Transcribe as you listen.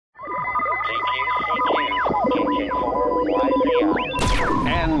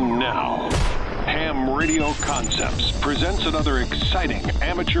And now, Ham Radio Concepts presents another exciting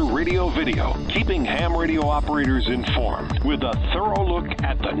amateur radio video, keeping ham radio operators informed with a thorough look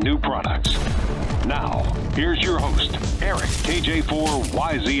at the new products. Now, here's your host, Eric,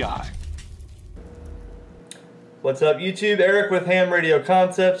 KJ4YZI. What's up, YouTube? Eric with Ham Radio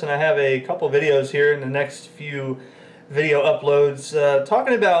Concepts, and I have a couple videos here in the next few video uploads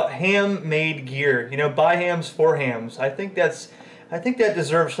talking about ham-made gear. You know, by hams for hams. I think that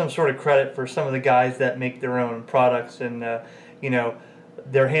deserves some sort of credit for some of the guys that make their own products, and you know,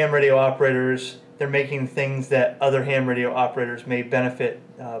 they're ham radio operators. They're making things that other ham radio operators may benefit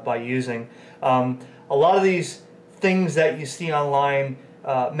by using. A lot of these things that you see online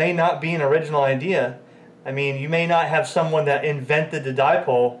may not be an original idea. I mean, you may not have someone that invented the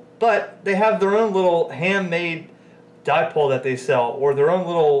dipole, but they have their own little handmade dipole that they sell, or their own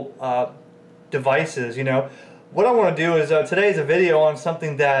little devices, you know. What I want to do is, today's a video on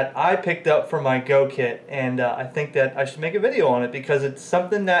something that I picked up from my Go kit, and I think that I should make a video on it because it's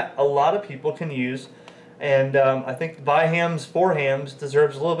something that a lot of people can use, and I think by hams for hams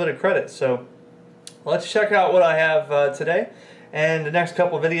deserves a little bit of credit. So let's check out what I have today, and the next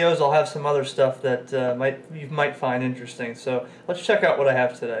couple of videos I'll have some other stuff that you might find interesting. So let's check out what I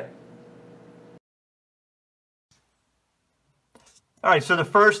have today. Alright, so the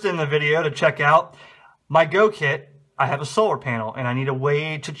first in the video to check out, my Go kit, I have a solar panel and I need a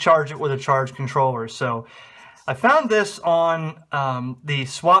way to charge it with a charge controller. So I found this on the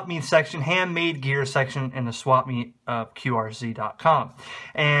Swap Meet section, handmade gear section in the Swap Meet QRZ.com.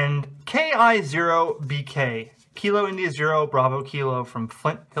 And KI0BK, Kilo India Zero Bravo Kilo from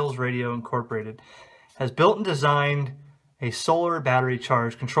Flint Hills Radio Incorporated, has built and designed a solar battery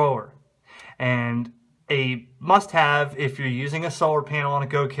charge controller. And a must-have if you're using a solar panel on a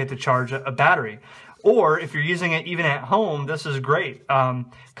Go kit to charge a battery. Or if you're using it even at home, this is great. Comes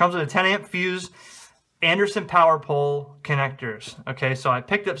with a 10 amp fuse, Anderson power pole connectors. Okay, so I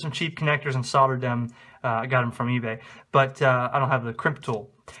picked up some cheap connectors and soldered them. I got them from eBay, but I don't have the crimp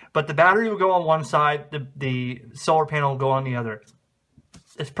tool. But the battery will go on one side, the solar panel will go on the other.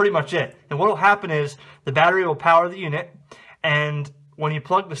 That's pretty much it. And what will happen is the battery will power the unit, and when you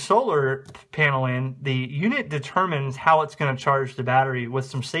plug the solar panel in, the unit determines how it's going to charge the battery with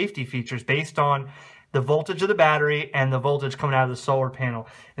some safety features based on the voltage of the battery and the voltage coming out of the solar panel.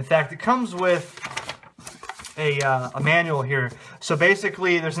 In fact, it comes with a manual here. So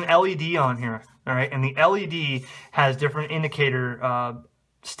basically, there's an LED on here, all right? And the LED has different indicator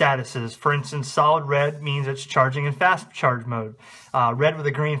statuses. For instance, solid red means it's charging in fast charge mode. Red with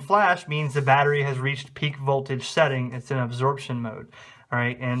a green flash means the battery has reached peak voltage setting. It's in absorption mode. All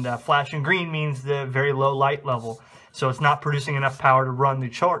right, and flashing green means the very low light level. So it's not producing enough power to run the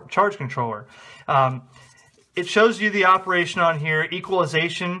charge controller. It shows you the operation on here.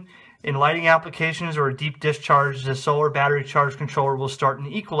 Equalization in lighting applications or a deep discharge, the solar battery charge controller will start in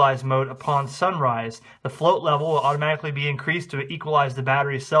equalize mode upon sunrise. The float level will automatically be increased to equalize the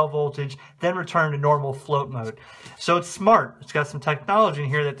battery cell voltage, then return to normal float mode. So it's smart. It's got some technology in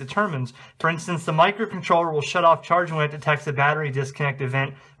here that determines, for instance, the microcontroller will shut off charging when it detects a battery disconnect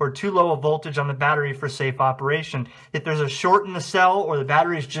event or too low a voltage on the battery for safe operation. If there's a short in the cell or the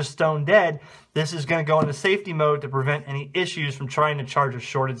battery is just stone dead, this is going to go into safety mode to prevent any issues from trying to charge a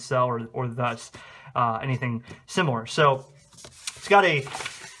shorted cell or thus anything similar. So it's got a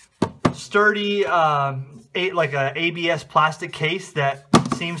sturdy, like a ABS plastic case that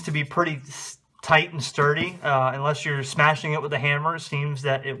seems to be pretty tight and sturdy. Unless you're smashing it with a hammer, it seems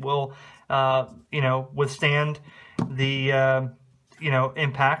that it will, you know, withstand the, you know,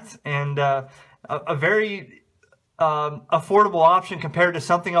 impact. And a very affordable option compared to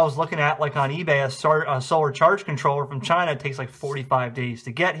something I was looking at like on eBay, a solar charge controller from China. It takes like 45 days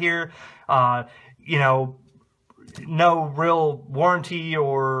to get here. You know, no real warranty,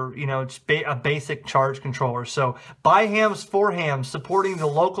 or, you know, it's a basic charge controller. So by hams for hams, supporting the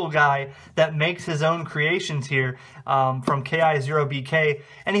local guy that makes his own creations here, from KI0BK,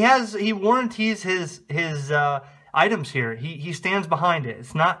 and he warranties his items here. He stands behind it.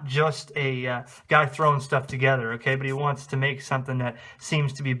 It's not just a guy throwing stuff together, okay? But he wants to make something that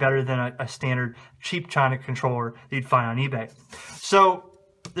seems to be better than a standard cheap China controller that you'd find on eBay. So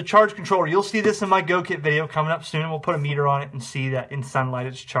the charge controller, you'll see this in my Go kit video coming up soon. We'll put a meter on it and see that in sunlight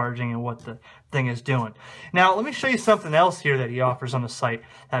it's charging and what the thing is doing. Now let me show you something else here that he offers on the site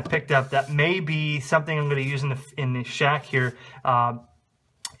that I picked up that may be something I'm going to use in the shack here. A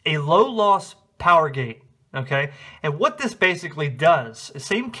low loss power gate. Okay, and what this basically does,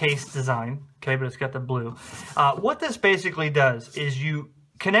 same case design, okay, but it's got the blue. What this basically does is you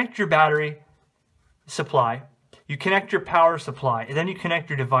connect your battery supply, you connect your power supply, and then you connect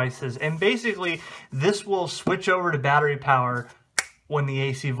your devices, and basically this will switch over to battery power when the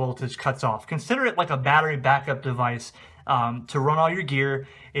AC voltage cuts off. Consider it like a battery backup device to run all your gear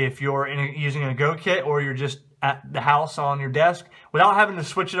if you're using a Go kit or you're just at the house on your desk without having to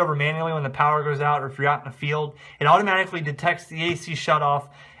switch it over manually when the power goes out, or if you're out in the field. It automatically detects the AC shut off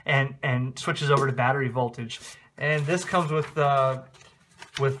and switches over to battery voltage. And this comes with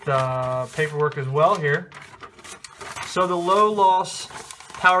paperwork as well here. So the low loss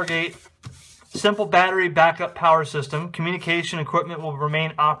PWRgate simple battery backup power system. Communication equipment will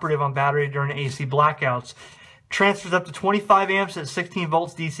remain operative on battery during AC blackouts. Transfers up to 25 amps at 16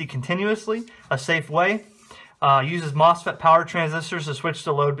 volts DC continuously, a safe way. Uses MOSFET power transistors to switch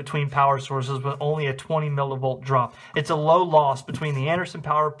the load between power sources with only a 20 millivolt drop. It's a low loss between the Anderson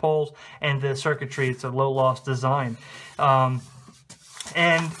power poles and the circuitry. It's a low loss design.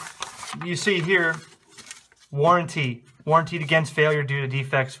 And you see here, warranted against failure due to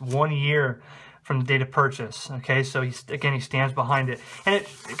defects, 1 year from the date of purchase. Okay, so he stands behind it. And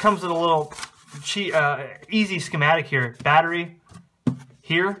it comes with a little easy schematic here. Battery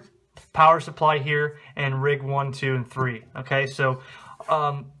here, power supply here, and rig 1, 2, and 3. Okay, so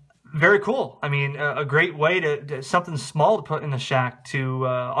very cool. I mean, a great way to something small to put in the shack to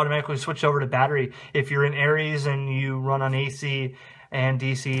automatically switch over to battery if you're in areas and you run on AC and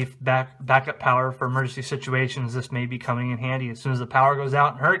DC backup power for emergency situations. This may be coming in handy. As soon as the power goes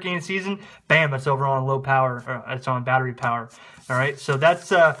out in hurricane season, bam, it's over on low power, it's on battery power. All right, so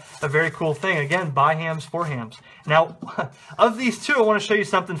that's a very cool thing. Again, by hams for hams. Now, of these two, I want to show you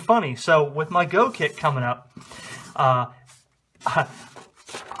something funny. So with my Go kit coming up, I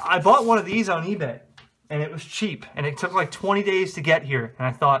bought one of these on eBay, and it was cheap, and it took like 20 days to get here. And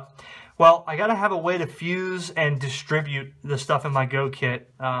I thought, well, I got to have a way to fuse and distribute the stuff in my Go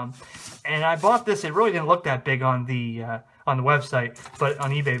kit. And I bought this. It really didn't look that big on the website, but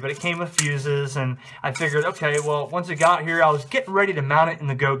on eBay. But it came with fuses, and I figured, okay, well, once it got here, I was getting ready to mount it in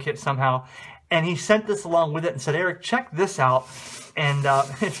the Go kit somehow. And he sent this along with it and said, Eric, check this out. And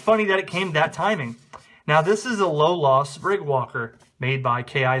it's funny that it came that timing. Now, this is a low-loss Rigwalker made by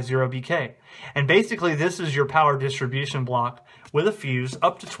KI0BK. And basically, this is your power distribution block with a fuse,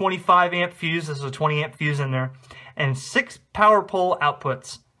 up to 25 amp fuse. There's a 20 amp fuse in there. And 6 power pole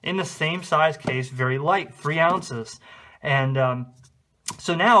outputs in the same size case, very light, 3 ounces. And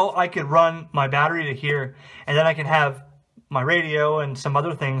so now I could run my battery to here, and then I can have my radio and some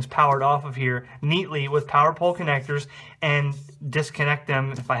other things powered off of here neatly with power pole connectors and disconnect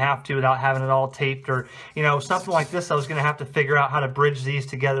them if I have to without having it all taped, or, you know, something like this. I was going to have to figure out how to bridge these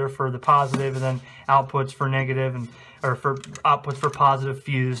together for the positive and then outputs for negative, and or for outputs for positive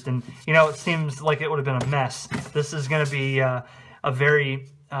fused. And, you know, it seems like it would have been a mess. This is going to be a very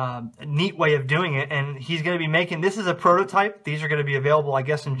neat way of doing it, and he's going to be making, this is a prototype. These are going to be available, I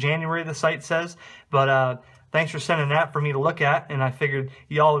guess, in January, the site says. But thanks for sending that for me to look at, and I figured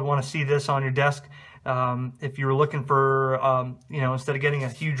y'all would want to see this on your desk. If you were looking for, you know, instead of getting a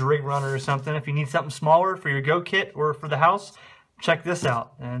huge rig runner or something, if you need something smaller for your Go kit or for the house, check this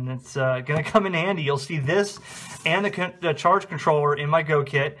out. And it's going to come in handy. You'll see this and the charge controller in my Go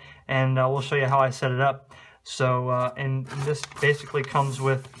kit, and we'll show you how I set it up. So, and this basically comes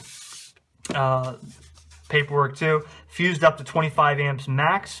with paperwork too. Fused up to 25 amps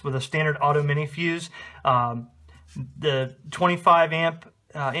max with a standard auto mini fuse. The 25 amp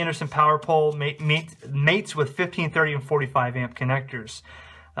Anderson power pole mates with 15, 30, and 45 amp connectors.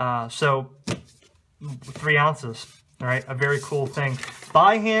 So 3 ounces. All right, a very cool thing.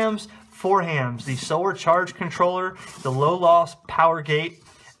 By hams, for hams. The solar charge controller, the low loss PWRgate,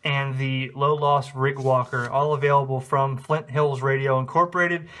 and the low-loss Rigwalker, all available from Flint Hills Radio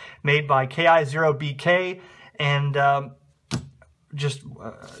Incorporated, made by KI0BK, and just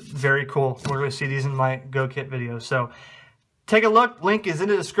very cool. We're going to see these in my Go Kit videos. So take a look. Link is in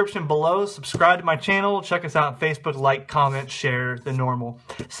the description below. Subscribe to my channel. Check us out on Facebook. Like, comment, share, the normal.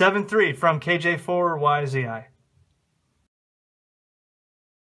 7-3 from KJ4YZI.